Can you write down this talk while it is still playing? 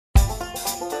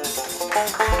Do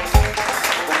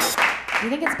you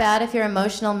think it's bad if your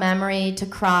emotional memory to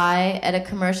cry at a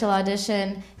commercial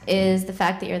audition is the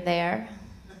fact that you're there?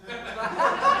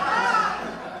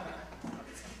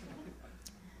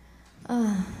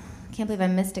 Oh, I can't believe I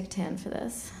mystic tan for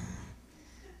this.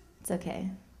 It's okay.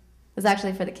 It was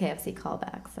actually for the KFC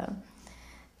callback, so.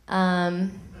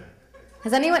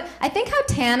 Has anyone, I think how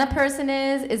tan a person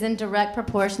is in direct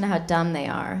proportion to how dumb they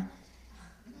are.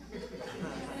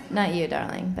 Not you,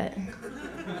 darling, but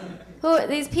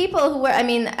these people who work, I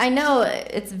mean, I know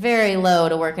it's very low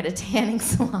to work at a tanning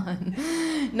salon.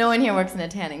 No one here works in a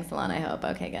tanning salon, I hope.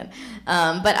 Okay, good.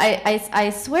 But I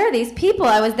swear these people,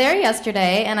 I was there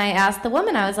yesterday and I asked the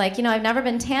woman, I was like, you know, I've never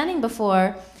been tanning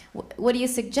before. What do you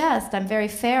suggest? I'm very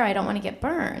fair, I don't want to get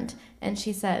burned. And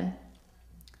she said,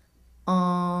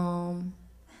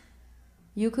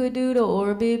 you could do the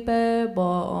Orbit bed,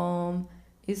 but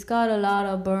it's got a lot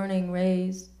of burning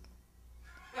rays.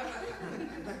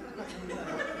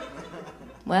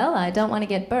 Well, I don't want to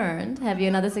get burned. Have you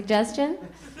another suggestion?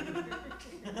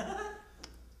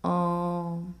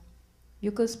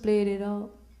 You could split it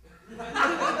up.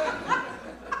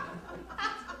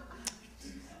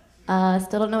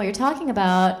 Still don't know what you're talking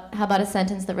about. How about a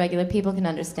sentence that regular people can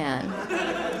understand?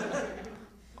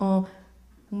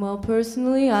 Well,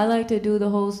 personally, I like to do the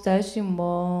whole session,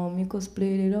 you could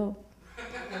split it up.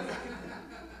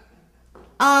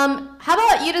 How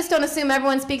about you just don't assume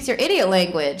everyone speaks your idiot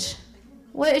language?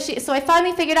 What is she? So I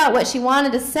finally figured out what she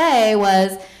wanted to say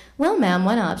was, well, ma'am,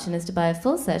 one option is to buy a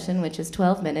full session, which is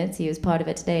 12 minutes. Use part of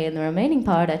it today and the remaining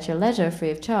part at your leisure free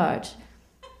of charge.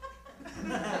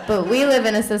 But we live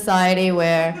in a society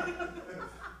where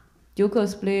you could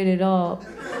split it up.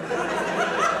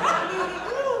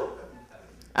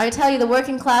 I tell you, the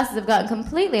working classes have gotten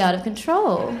completely out of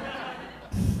control.